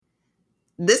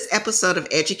This episode of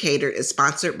Educator is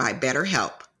sponsored by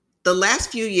BetterHelp. The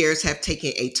last few years have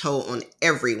taken a toll on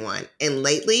everyone, and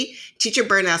lately, teacher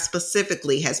burnout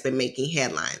specifically has been making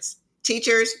headlines.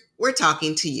 Teachers, we're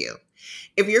talking to you.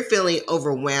 If you're feeling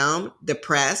overwhelmed,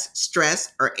 depressed,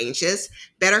 stressed, or anxious,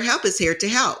 BetterHelp is here to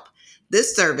help.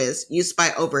 This service, used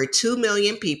by over 2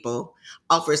 million people,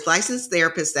 offers licensed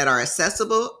therapists that are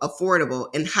accessible, affordable,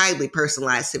 and highly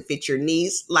personalized to fit your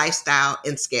needs, lifestyle,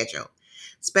 and schedule.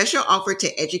 Special offer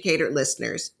to Educator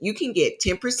listeners. You can get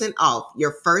 10% off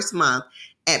your first month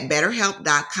at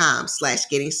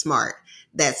betterhelp.com/getting smart.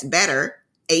 That's better,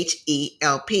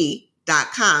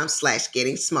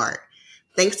 HELP.com/getting smart.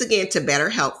 Thanks again to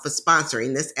BetterHelp for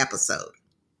sponsoring this episode.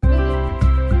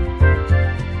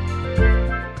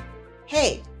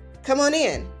 Hey, come on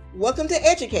in. Welcome to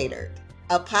Educator,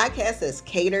 a podcast that's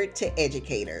catered to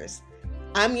educators.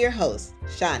 I'm your host,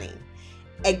 Shani.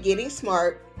 At Getting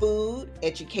Smart, food,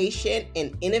 education,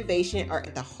 and innovation are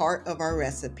at the heart of our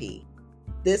recipe.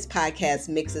 This podcast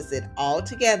mixes it all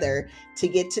together to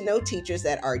get to know teachers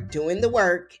that are doing the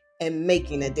work and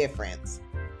making a difference.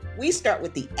 We start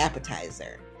with the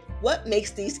appetizer. What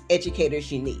makes these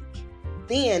educators unique?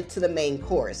 Then to the main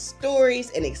course,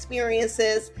 stories and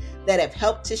experiences that have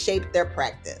helped to shape their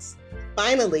practice.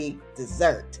 Finally,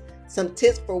 dessert. Some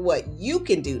tips for what you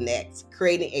can do next,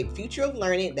 creating a future of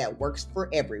learning that works for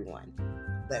everyone.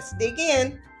 Let's dig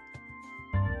in.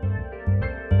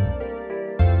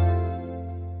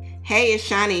 Hey, it's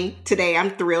Shani. Today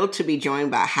I'm thrilled to be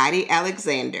joined by Heidi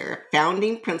Alexander,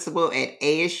 founding principal at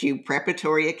ASU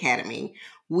Preparatory Academy.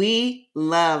 We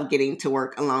love getting to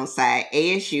work alongside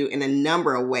ASU in a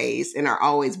number of ways and are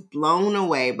always blown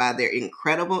away by their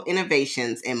incredible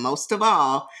innovations and, most of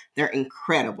all, their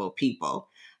incredible people.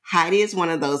 Heidi is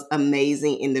one of those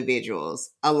amazing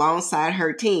individuals. Alongside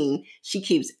her team, she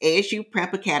keeps ASU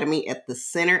Prep Academy at the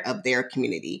center of their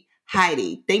community.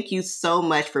 Heidi, thank you so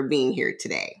much for being here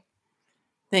today.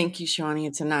 Thank you, Shani.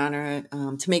 It's an honor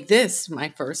to make this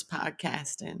my first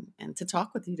podcast and to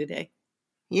talk with you today.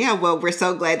 Yeah, well, we're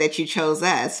so glad that you chose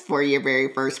us for your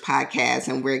very first podcast,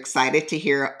 and we're excited to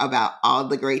hear about all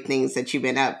the great things that you've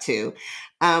been up to.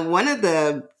 One of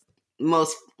the we'll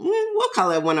call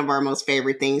it one of our most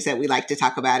favorite things that we like to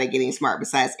talk about at Getting Smart,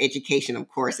 besides education, of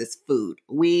course, is food.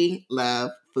 We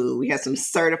love food. We have some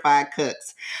certified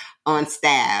cooks on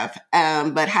staff.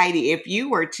 But Heidi, if you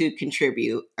were to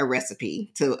contribute a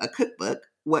recipe to a cookbook,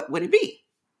 what would it be?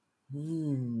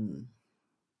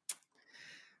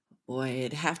 Boy,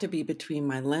 it'd have to be between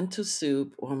my lentil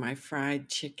soup or my fried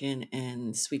chicken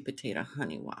and sweet potato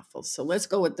honey waffles. So let's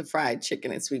go with the fried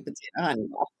chicken and sweet potato honey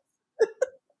waffles.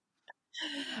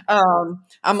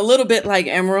 I'm a little bit like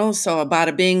Emerald, so a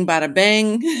bada bing, bada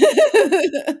bang.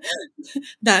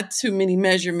 Not too many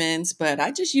measurements, but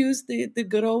I just use the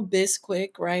good old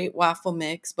Bisquick, right? Waffle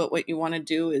mix. But what you want to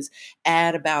do is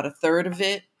add about a third of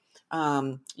it.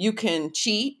 You can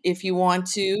cheat if you want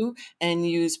to and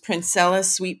use Princella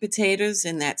sweet potatoes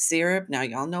in that syrup. Now,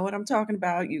 y'all know what I'm talking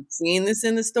about. You've seen this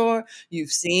in the store.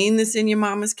 You've seen this in your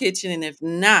mama's kitchen. And if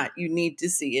not, you need to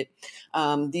see it.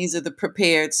 These are the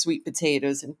prepared sweet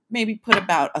potatoes, and maybe put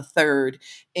about a third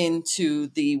into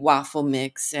the waffle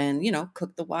mix and,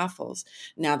 cook the waffles.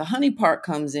 Now, the honey part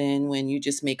comes in when you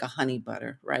just make a honey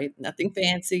butter, right? Nothing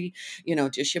fancy,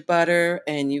 just your butter,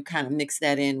 and you kind of mix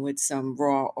that in with some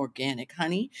raw organic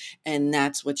honey, and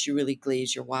that's what you really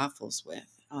glaze your waffles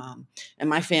with. And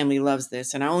my family loves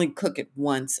this, and I only cook it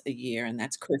once a year, and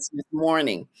that's Christmas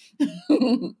morning.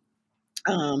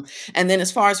 And then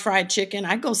as far as fried chicken,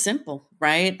 I go simple,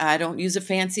 right? I don't use a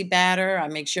fancy batter. I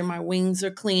make sure my wings are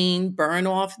clean, burn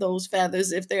off those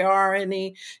feathers if there are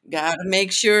any. Gotta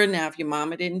make sure. Now, if your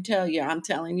mama didn't tell you, I'm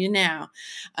telling you now.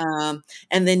 And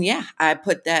then, I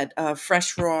put that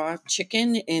fresh raw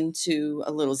chicken into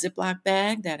a little Ziploc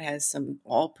bag that has some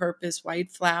all-purpose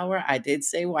white flour. I did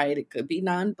say white. It could be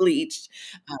non-bleached.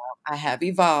 I have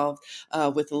evolved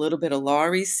with a little bit of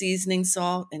Lawry's seasoning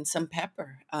salt and some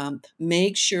pepper.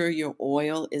 Make sure your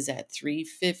oil is at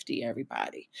 350,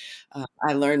 everybody.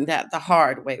 I learned that the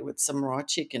hard way with some raw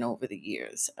chicken over the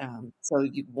years. So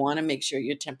you want to make sure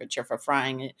your temperature for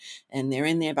frying it, and they're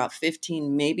in there about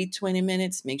 15, maybe 20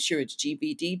 minutes. Make sure it's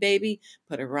GBD, baby.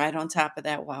 Put it right on top of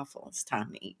that waffle. It's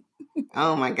time to eat.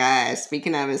 Oh my gosh.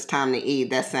 Speaking of it's time to eat,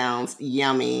 that sounds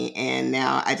yummy. And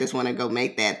now I just want to go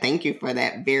make that. Thank you for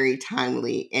that very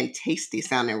timely and tasty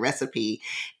sounding recipe.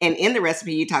 And in the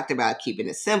recipe, you talked about keeping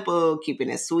it simple, keeping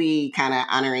it sweet, kind of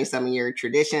honoring some of your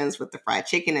traditions with the fried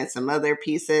chicken and some other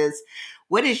pieces.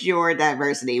 What is your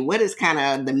diversity? What is kind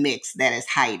of the mix that is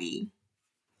Heidi?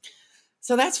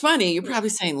 So that's funny. You're probably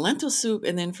saying lentil soup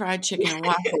and then fried chicken and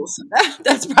waffles.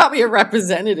 That's probably a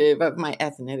representative of my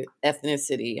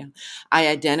ethnicity. I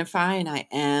identify and I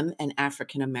am an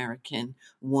African American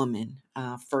woman,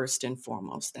 first and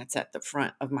foremost. That's at the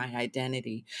front of my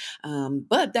identity.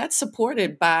 But that's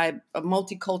supported by a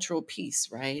multicultural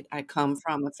piece, right? I come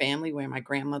from a family where my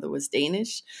grandmother was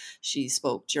Danish. She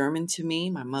spoke German to me.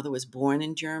 My mother was born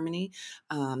in Germany,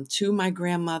 to my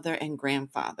grandmother and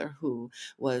grandfather, who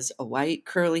was a white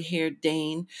curly haired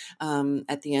Dane,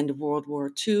 at the end of World War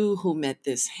II, who met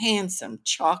this handsome,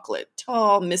 chocolate,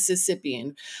 tall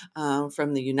Mississippian,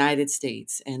 from the United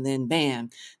States. And then, bam,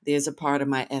 there's a part of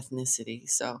my ethnicity.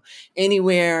 So,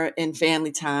 anywhere in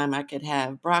family time, I could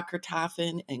have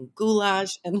brockertoffen and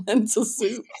goulash and lentil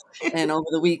soup. And over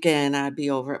the weekend, I'd be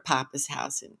over at Papa's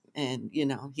house. And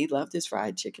he loved his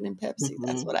fried chicken and Pepsi.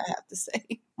 That's Mhm. what I have to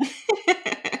say.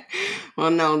 Well,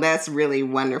 no, that's really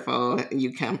wonderful.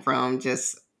 You come from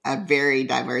just a very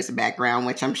diverse background,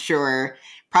 which I'm sure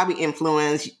probably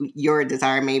influenced your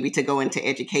desire maybe to go into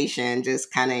education,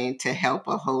 just kind of to help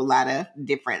a whole lot of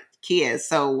different kids.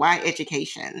 So, why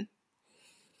education?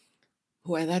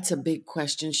 Boy, that's a big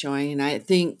question, Showing. And I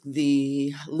think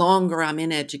the longer I'm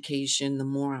in education, the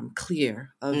more I'm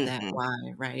clear of that Hmm.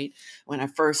 why, right? When I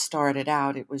first started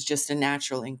out, it was just a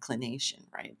natural inclination,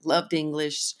 right? Loved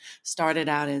English, started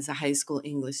out as a high school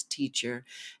English teacher.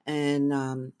 And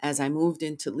as I moved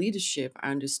into leadership, I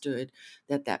understood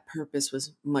that that purpose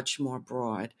was much more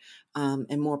broad,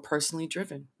 and more personally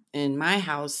driven. In my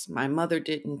house, my mother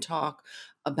didn't talk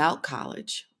about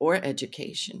college or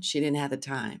education. She didn't have the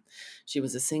time. She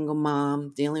was a single mom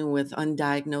dealing with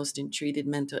undiagnosed and treated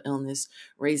mental illness,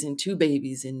 raising two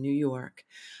babies in New York.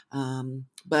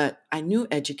 But I knew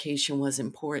education was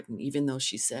important, even though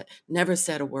she said never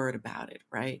said a word about it,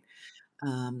 right?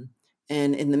 Um,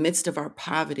 and in the midst of our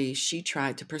poverty, she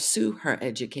tried to pursue her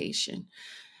education,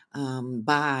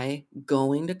 by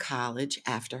going to college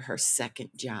after her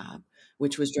second job,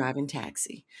 which was driving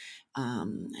taxi.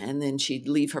 And then she'd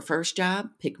leave her first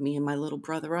job, pick me and my little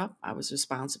brother up. I was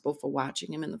responsible for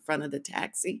watching him in the front of the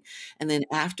taxi. And then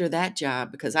after that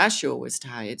job, because I sure was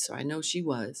tired, so I know she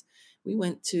was, we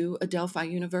went to Adelphi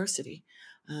University,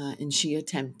 and she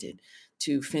attempted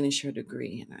to finish her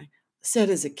degree. And I said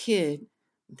as a kid,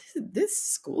 this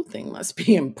school thing must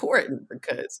be important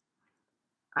because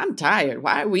I'm tired.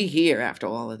 Why are we here after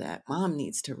all of that? Mom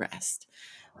needs to rest.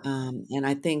 And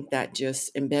I think that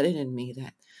just embedded in me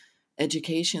that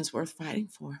education's worth fighting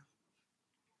for.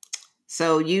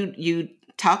 So, you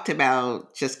talked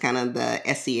about just kind of the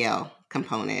SEL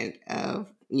component of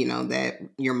that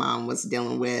your mom was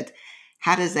dealing with.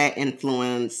 How does that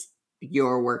influence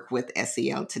your work with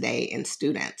SEL today and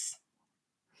students?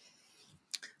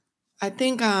 I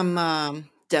think I'm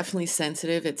definitely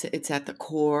sensitive. It's at the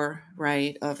core,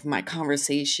 right, of my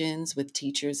conversations with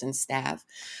teachers and staff,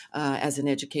 as an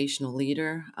educational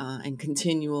leader, and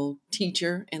continual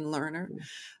teacher and learner.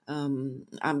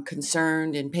 I'm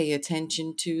concerned and pay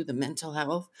attention to the mental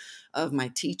health of my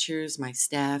teachers, my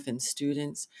staff, and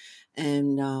students,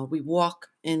 and we walk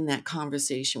in that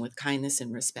conversation with kindness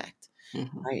and respect,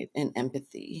 Mhm. right, and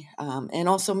empathy, and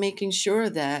also making sure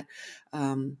that,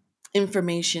 um,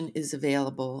 information is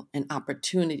available and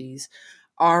opportunities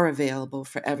are available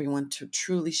for everyone to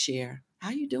truly share. How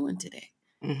you doing today?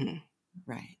 Mhm.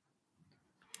 Right.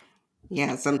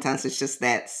 Yeah, sometimes it's just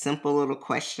that simple little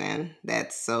question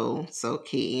that's so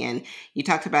key. And you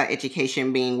talked about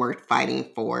education being worth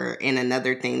fighting for, and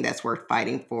another thing that's worth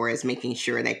fighting for is making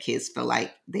sure that kids feel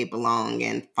like they belong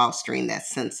and fostering that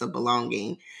sense of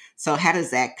belonging. So, how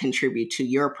does that contribute to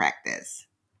your practice?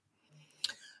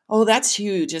 Oh, that's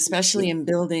huge, especially in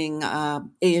building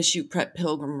ASU Prep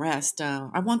Pilgrim Rest.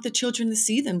 I want the children to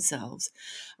see themselves,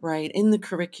 right, in the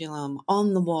curriculum,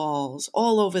 on the walls,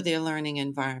 all over their learning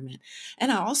environment.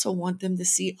 And I also want them to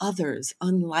see others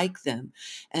unlike them,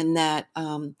 and that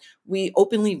we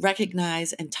openly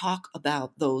recognize and talk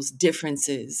about those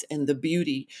differences and the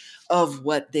beauty of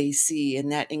what they see in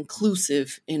that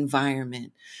inclusive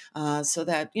environment. So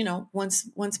that,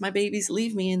 once my babies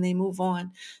leave me and they move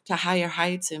on to higher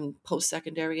heights in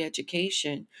post-secondary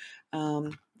education,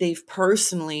 they've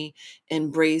personally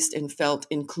embraced and felt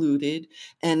included,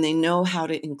 and they know how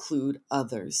to include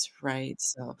others, right?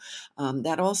 So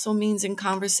that also means in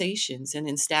conversations and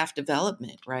in staff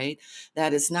development, right?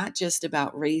 That it's not just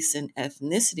about race and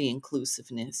ethnicity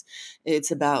inclusiveness,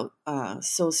 it's about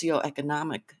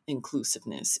socioeconomic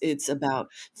inclusiveness, it's about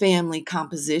family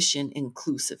composition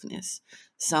inclusiveness.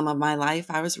 Some of my life,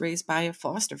 I was raised by a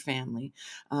foster family,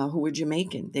 who were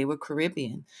Jamaican. They were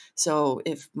Caribbean. So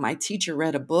if my teacher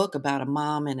read a book about a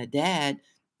mom and a dad,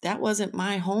 that wasn't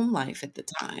my home life at the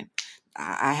time.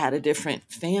 I had a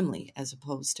different family as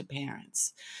opposed to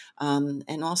parents.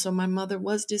 And also, my mother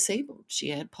was disabled. She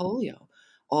had polio,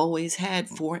 always had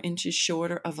 4 inches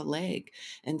shorter of a leg.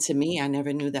 And to me, I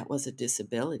never knew that was a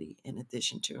disability in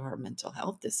addition to her mental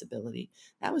health disability.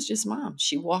 That was just mom.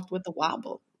 She walked with a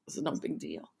wobble. It was no big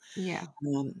deal. Yeah.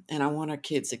 And I want our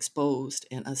kids exposed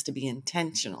and us to be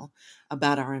intentional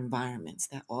about our environments,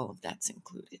 that all of that's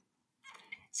included.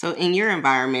 So, in your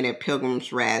environment at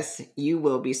Pilgrim's Rest, you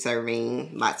will be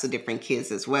serving lots of different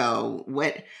kids as well.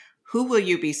 Who will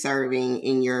you be serving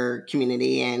in your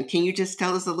community? And can you just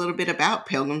tell us a little bit about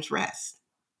Pilgrim's Rest?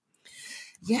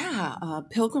 Yeah,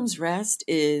 Pilgrim's Rest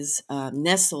is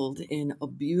nestled in a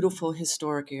beautiful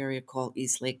historic area called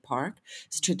East Lake Park.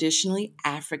 It's traditionally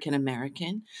African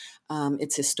American.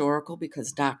 It's historical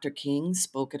because Dr. King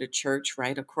spoke at a church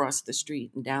right across the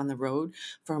street and down the road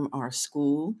from our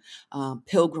school.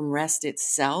 Pilgrim Rest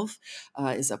itself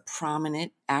is a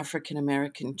prominent African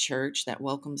American church that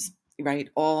welcomes right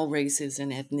all races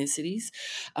and ethnicities,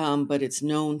 but it's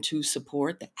known to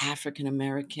support the African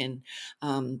American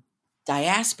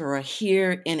diaspora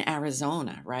here in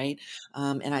Arizona, right?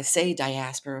 And I say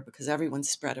diaspora because everyone's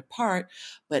spread apart,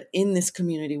 but in this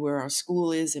community where our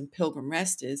school is and Pilgrim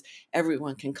Rest is,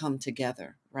 everyone can come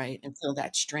together, right? And feel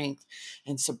that strength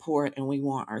and support. And we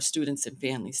want our students and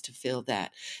families to feel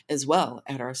that as well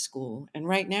at our school. And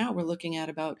right now, we're looking at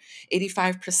about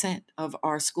 85% of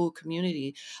our school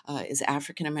community is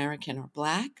African American or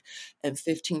Black, and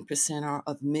 15% are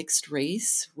of mixed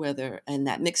race, and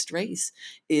that mixed race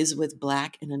is with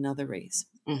Black and another race,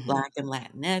 Hmm. Black and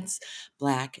Latinx,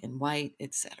 Black and white,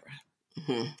 etc.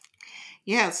 Hmm.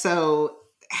 Yeah. So,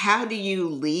 how do you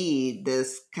lead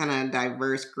this kind of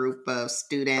diverse group of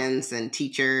students and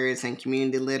teachers and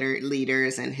community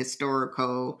leaders and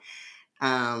historical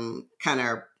kind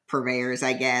of purveyors,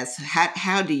 I guess?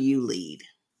 How do you lead?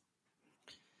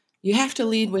 You have to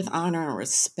lead with honor and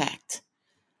respect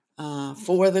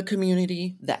for the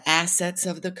community, the assets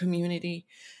of the community,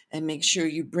 and make sure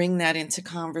you bring that into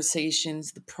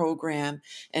conversations, the program,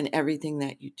 and everything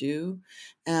that you do.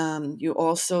 You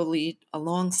also lead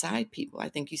alongside people. I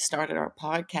think you started our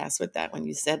podcast with that when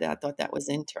you said that. I thought that was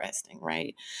interesting,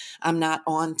 right? I'm not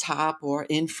on top or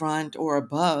in front or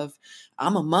above,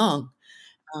 I'm among.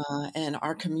 And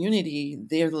our community,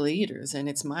 they're the leaders, and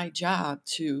it's my job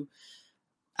to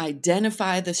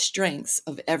identify the strengths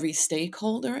of every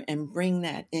stakeholder and bring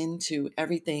that into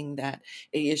everything that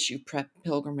ASU Prep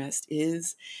Pilgrimist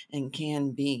is and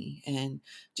can be. And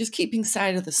just keeping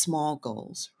sight of the small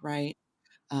goals, right?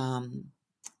 Um,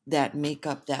 that make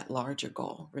up that larger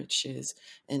goal, which is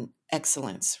an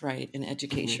excellence, right, in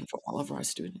education for all of our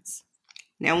students.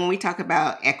 Now, when we talk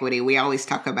about equity, we always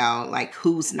talk about like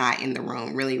who's not in the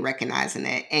room, really recognizing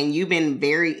it. And you've been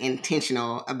very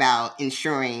intentional about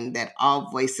ensuring that all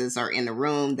voices are in the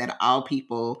room, that all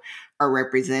people are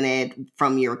represented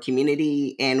from your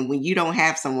community. And when you don't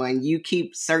have someone, you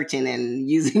keep searching and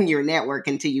using your network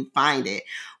until you find it.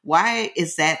 Why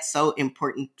is that so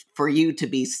important for you to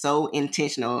be so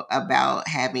intentional about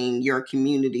having your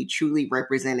community truly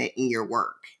represented in your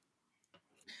work?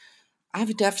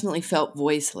 I've definitely felt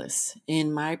voiceless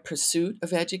in my pursuit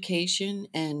of education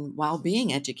and while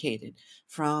being educated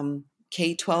from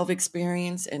K-12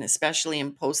 experience and especially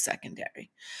in post secondary.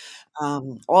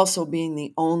 Also, being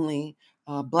the only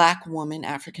Black woman,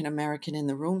 African American in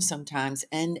the room sometimes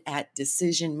and at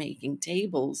decision making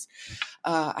tables,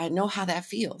 I know how that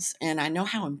feels and I know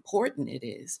how important it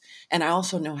is. And I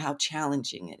also know how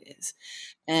challenging it is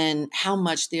and how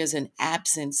much there's an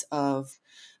absence of.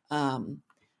 Um,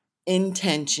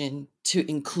 Intention to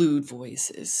include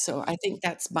voices. So I think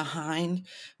that's behind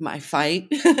my fight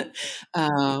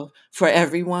for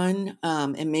everyone,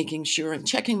 and making sure and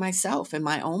checking myself and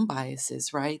my own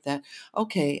biases, right? That,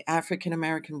 okay, African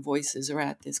American voices are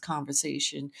at this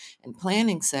conversation and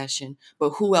planning session,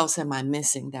 but who else am I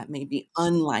missing that may be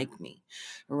unlike me,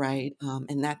 right?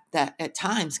 And that at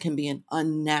times can be an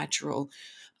unnatural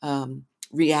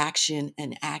reaction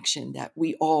and action that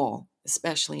we all,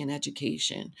 especially in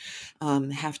education,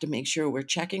 have to make sure we're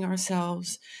checking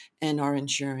ourselves and are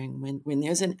ensuring when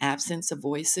there's an absence of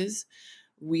voices,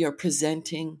 we are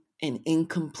presenting an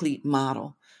incomplete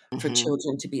model for Mhm.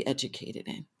 children to be educated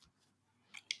in.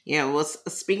 Yeah, well,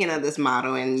 speaking of this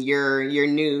model, and you're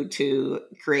new to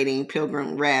creating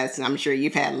Pilgrim Rest, and I'm sure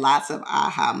you've had lots of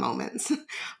aha moments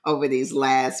over these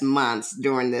last months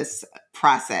during this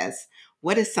process.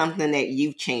 What is something that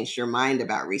you've changed your mind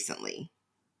about recently?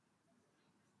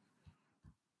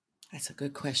 That's a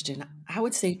good question. I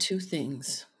would say two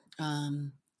things.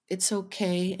 Um, it's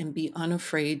okay and be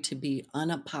unafraid to be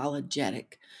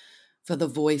unapologetic for the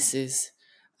voices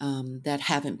that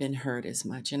haven't been heard as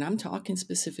much. And I'm talking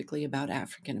specifically about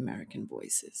African American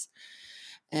voices.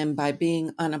 And by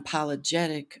being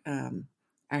unapologetic,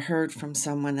 I heard from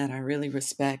someone that I really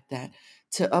respect that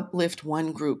to uplift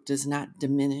one group does not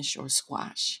diminish or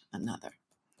squash another,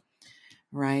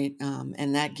 right?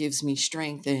 And that gives me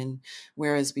strength. And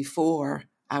whereas before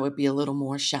I would be a little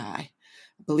more shy,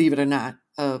 believe it or not,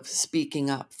 of speaking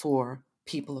up for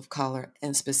people of color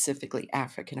and specifically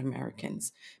African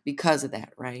Americans because of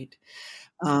that, right?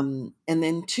 And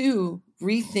then two,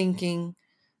 rethinking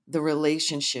the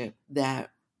relationship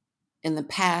that in the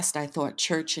past, I thought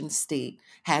church and state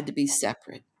had to be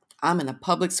separate. I'm in a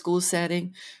public school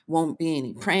setting, won't be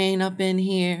any praying up in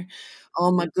here.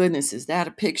 Oh my goodness, is that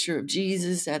a picture of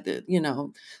Jesus at the,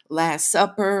 Last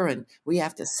Supper? And we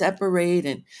have to separate.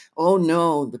 And oh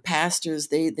no, the pastors,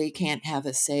 they can't have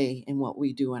a say in what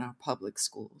we do in our public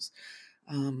schools.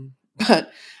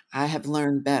 But I have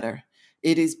learned better.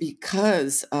 It is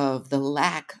because of the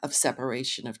lack of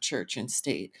separation of church and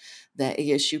state that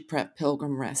ASU Prep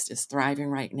Pilgrim Rest is thriving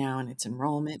right now in its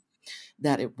enrollment,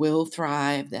 that it will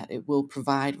thrive, that it will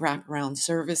provide wraparound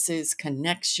services,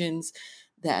 connections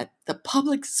that the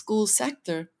public school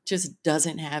sector just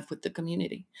doesn't have with the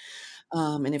community.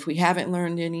 And if we haven't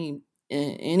learned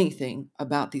anything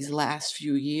about these last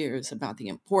few years about the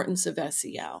importance of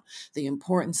SEL, the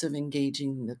importance of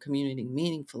engaging the community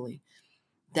meaningfully,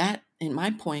 that, in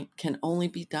my point, can only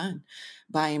be done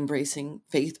by embracing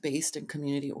faith-based and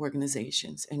community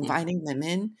organizations, Mm. inviting them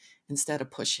in instead of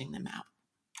pushing them out.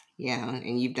 Yeah,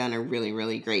 and you've done a really,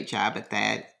 really great job at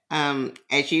that.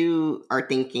 As you are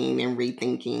thinking and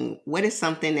rethinking, what is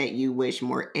something that you wish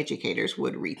more educators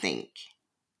would rethink?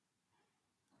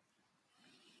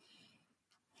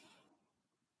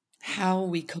 How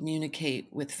we communicate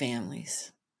with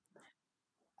families,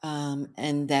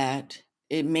 and that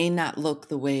it may not look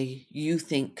the way you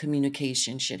think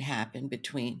communication should happen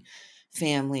between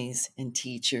families and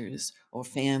teachers or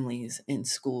families and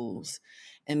schools,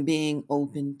 and being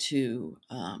open to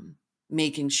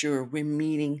making sure we're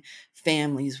meeting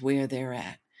families where they're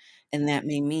at. And that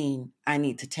may mean I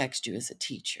need to text you as a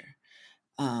teacher.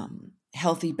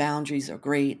 Healthy boundaries are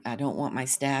great. I don't want my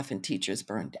staff and teachers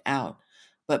burned out,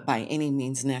 but by any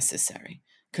means necessary,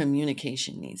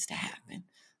 communication needs to happen.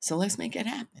 So let's make it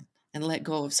happen and let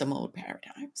go of some old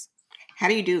paradigms. How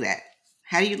do you do that?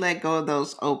 How do you let go of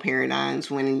those old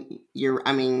paradigms when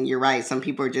I mean, you're right. Some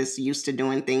people are just used to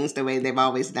doing things the way they've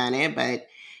always done it, but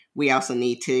we also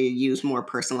need to use more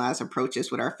personalized approaches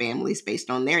with our families based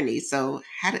on their needs. So,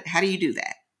 how do you do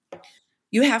that?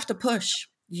 You have to push.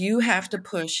 You have to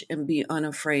push and be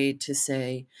unafraid to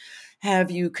say,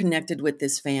 have you connected with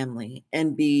this family,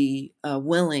 and be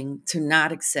willing to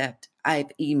not accept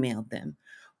I've emailed them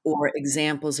or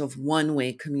examples of one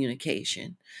way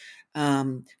communication.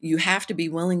 You have to be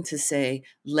willing to say,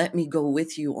 let me go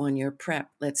with you on your prep.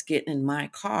 Let's get in my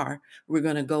car. We're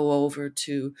going to go over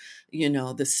to,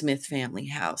 the Smith family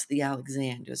house, the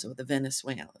Alexanders or the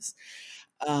Venezuelans.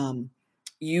 um,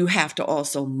 you have to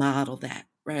also model that,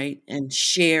 right? And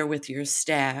share with your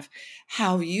staff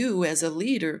how you, as a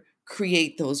leader,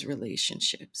 create those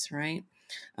relationships, right?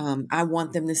 I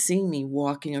want them to see me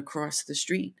walking across the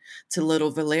street to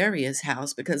little Valeria's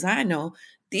house because I know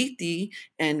Titi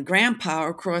and Grandpa are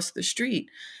across the street,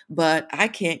 but I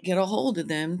can't get a hold of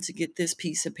them to get this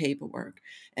piece of paperwork.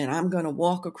 And I'm going to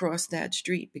walk across that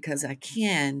street because I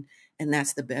can, and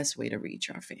that's the best way to reach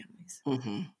our families.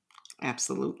 Hmm.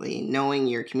 Absolutely. Knowing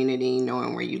your community,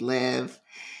 knowing where you live,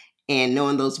 and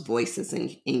knowing those voices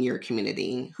in your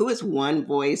community. Who is one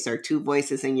voice or two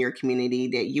voices in your community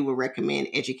that you would recommend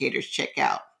educators check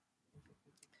out?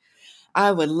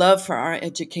 I would love for our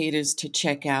educators to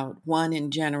check out one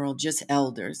in general, just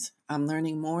elders. I'm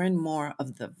learning more and more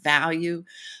of the value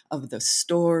of the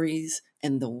stories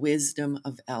and the wisdom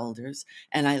of elders.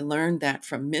 And I learned that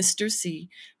from Mr. C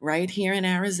right here in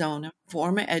Arizona,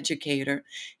 former educator,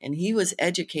 and he was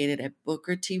educated at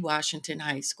Booker T. Washington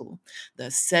High School,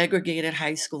 the segregated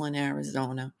high school in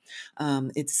Arizona.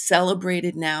 It's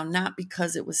celebrated now, not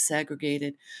because it was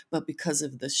segregated, but because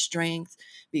of the strength,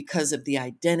 because of the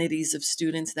identities of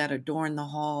students that adorn the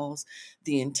halls,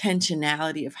 the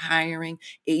intentionality of hiring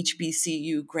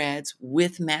HBCU grads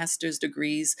with master's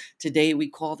degrees. Today we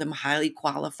call them highly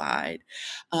qualified.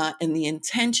 And the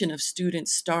intention of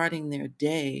students starting their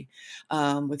day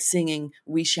with singing,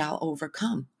 "We Shall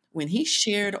Overcome." When he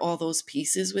shared all those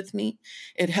pieces with me,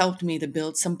 it helped me to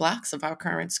build some blocks of our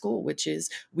current school, which is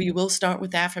we will start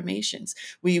with affirmations.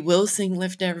 We will sing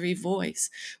Lift Every Voice.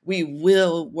 We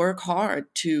will work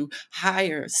hard to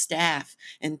hire staff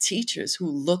and teachers who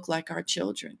look like our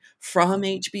children from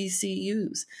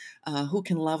HBCUs, who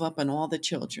can love up on all the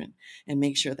children and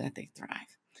make sure that they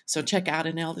thrive. So check out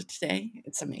an elder today.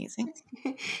 It's amazing.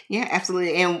 Yeah,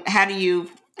 absolutely. And how do you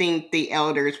think the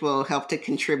elders will help to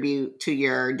contribute to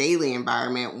your daily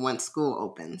environment once school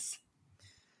opens?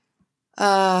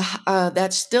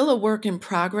 That's still a work in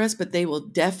progress, but they will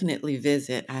definitely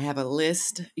visit. I have a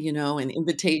list, and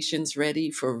invitations ready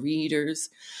for readers.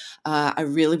 I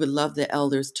really would love the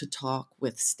elders to talk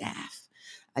with staff.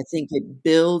 I think it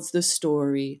builds the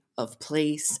story of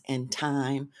place and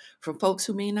time for folks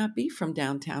who may not be from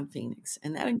downtown Phoenix,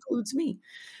 and that includes me,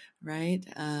 right?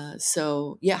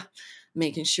 So, yeah,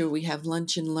 making sure we have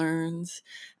lunch and learns,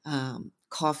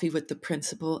 coffee with the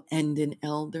principal and an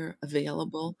elder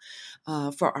available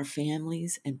for our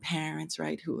families and parents,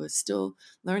 right, who are still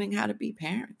learning how to be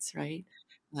parents, right?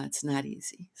 It's not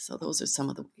easy. So, those are some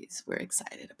of the ways we're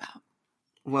excited about.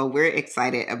 Well, we're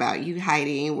excited about you,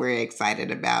 Heidi. We're excited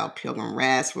about Pilgrim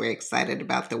Rest. We're excited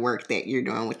about the work that you're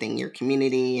doing within your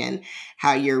community and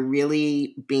how you're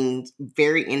really being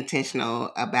very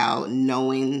intentional about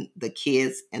knowing the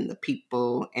kids and the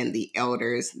people and the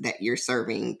elders that you're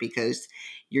serving, because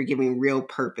you're giving real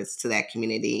purpose to that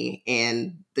community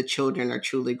and the children are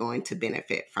truly going to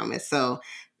benefit from it. So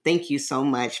thank you so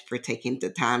much for taking the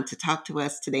time to talk to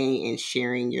us today and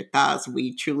sharing your thoughts.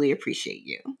 We truly appreciate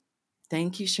you.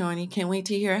 Thank you, Shawnee. Can't wait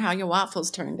to hear how your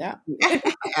waffles turned out.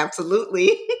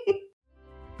 Absolutely.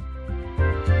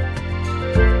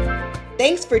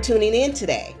 Thanks for tuning in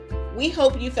today. We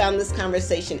hope you found this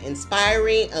conversation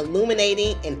inspiring,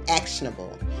 illuminating, and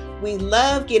actionable. We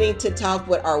love getting to talk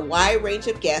with our wide range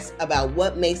of guests about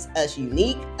what makes us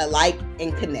unique, alike,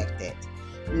 and connected.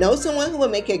 Know someone who will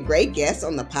make a great guest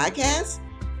on the podcast?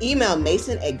 Email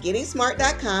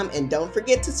mason@gettingsmart.com and don't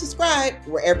forget to subscribe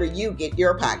wherever you get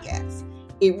your podcasts.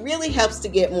 It really helps to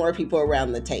get more people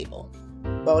around the table.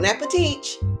 Bon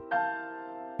appetit!